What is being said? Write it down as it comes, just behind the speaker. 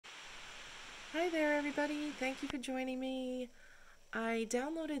Hi there, everybody. Thank you for joining me. I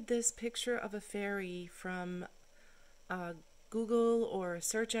downloaded this picture of a fairy from uh, Google or a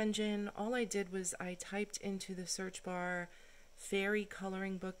search engine. All I did was I typed into the search bar fairy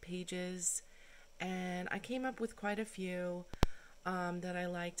coloring book pages, and I came up with quite a few that I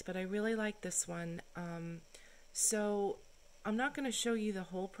liked, but I really like this one. So I'm not going to show you the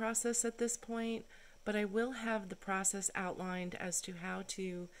whole process at this point, but I will have the process outlined as to how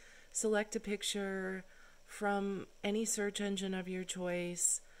to select a picture from any search engine of your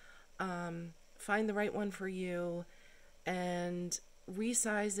choice, find the right one for you, and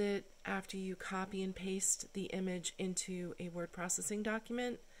resize it after you copy and paste the image into a word processing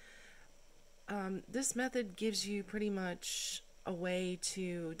document. This method gives you pretty much a way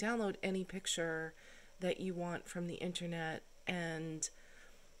to download any picture that you want from the internet and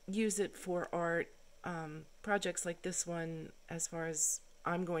use it for art. Projects like this one, as far as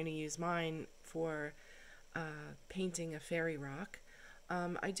I'm going to use mine for painting a fairy rock.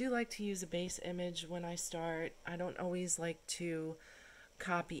 I do like to use a base image when I start. I don't always like to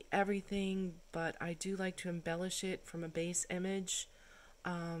copy everything, but I do like to embellish it from a base image.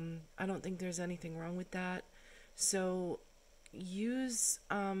 I don't think there's anything wrong with that. So use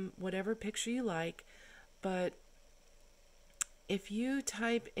whatever picture you like, but if you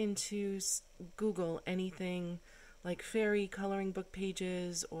type into Google anything like fairy coloring book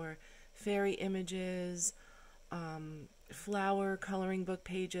pages or fairy images, flower coloring book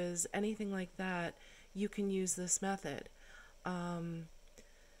pages, anything like that, you can use this method.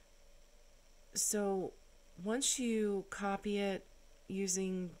 So once you copy it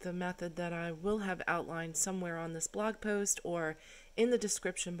using the method that I will have outlined somewhere on this blog post or in the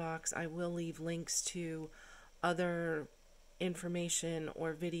description box, I will leave links to other information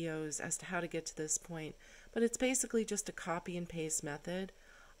or videos as to how to get to this point. But it's basically just a copy and paste method.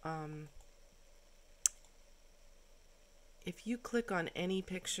 If you click on any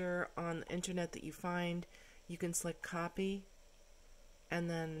picture on the internet that you find, you can select copy, and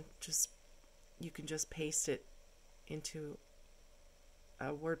then you can just paste it into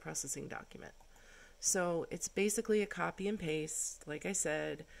a word processing document. So it's basically a copy and paste, like I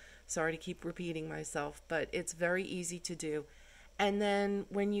said. Sorry to keep repeating myself, but it's very easy to do. And then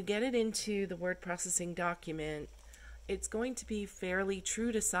when you get it into the word processing document, it's going to be fairly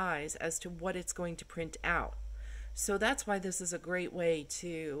true to size as to what it's going to print out. So that's why this is a great way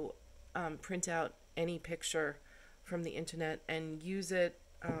to print out any picture from the internet and use it.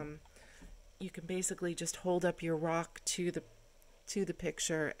 You can basically just hold up your rock to the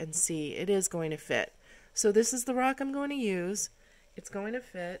picture and see it is going to fit. So this is the rock I'm going to use. It's going to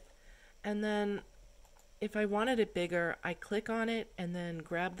fit. And then if I wanted it bigger, I click on it and then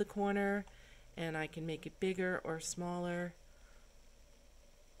grab the corner, and I can make it bigger or smaller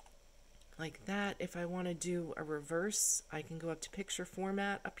like that. If I want to do a reverse, I can go up to picture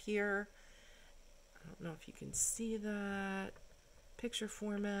format up here. I don't know if you can see that. Picture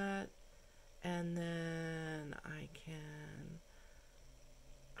format, and then I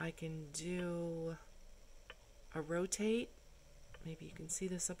can do a rotate. Maybe you can see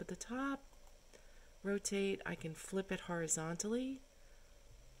this up at the top. Rotate, I can flip it horizontally,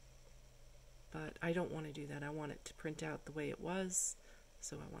 but I don't want to do that. I want it to print out the way it was,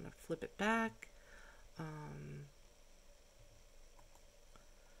 so I want to flip it back.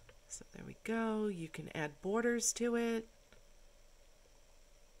 So there we go. You can add borders to it.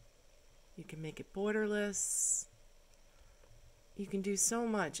 You can make it borderless. You can do so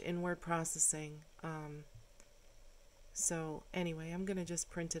much in word processing. So anyway, I'm going to just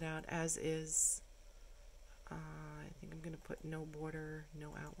print it out as is. I think I'm going to put no border, no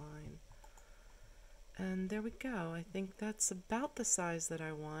outline. And there we go. I think that's about the size that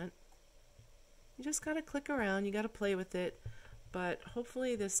I want. You just got to click around. You got to play with it. But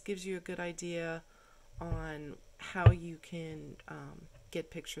hopefully this gives you a good idea on how you can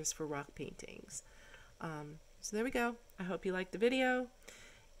get pictures for rock paintings. So there we go. I hope you liked the video.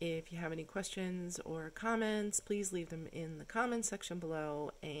 If you have any questions or comments, please leave them in the comments section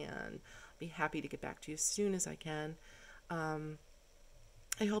below, and I'll be happy to get back to you as soon as I can.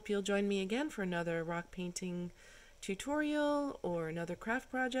 I hope you'll join me again for another rock painting tutorial or another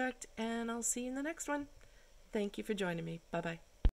craft project, and I'll see you in the next one. Thank you for joining me. Bye-bye.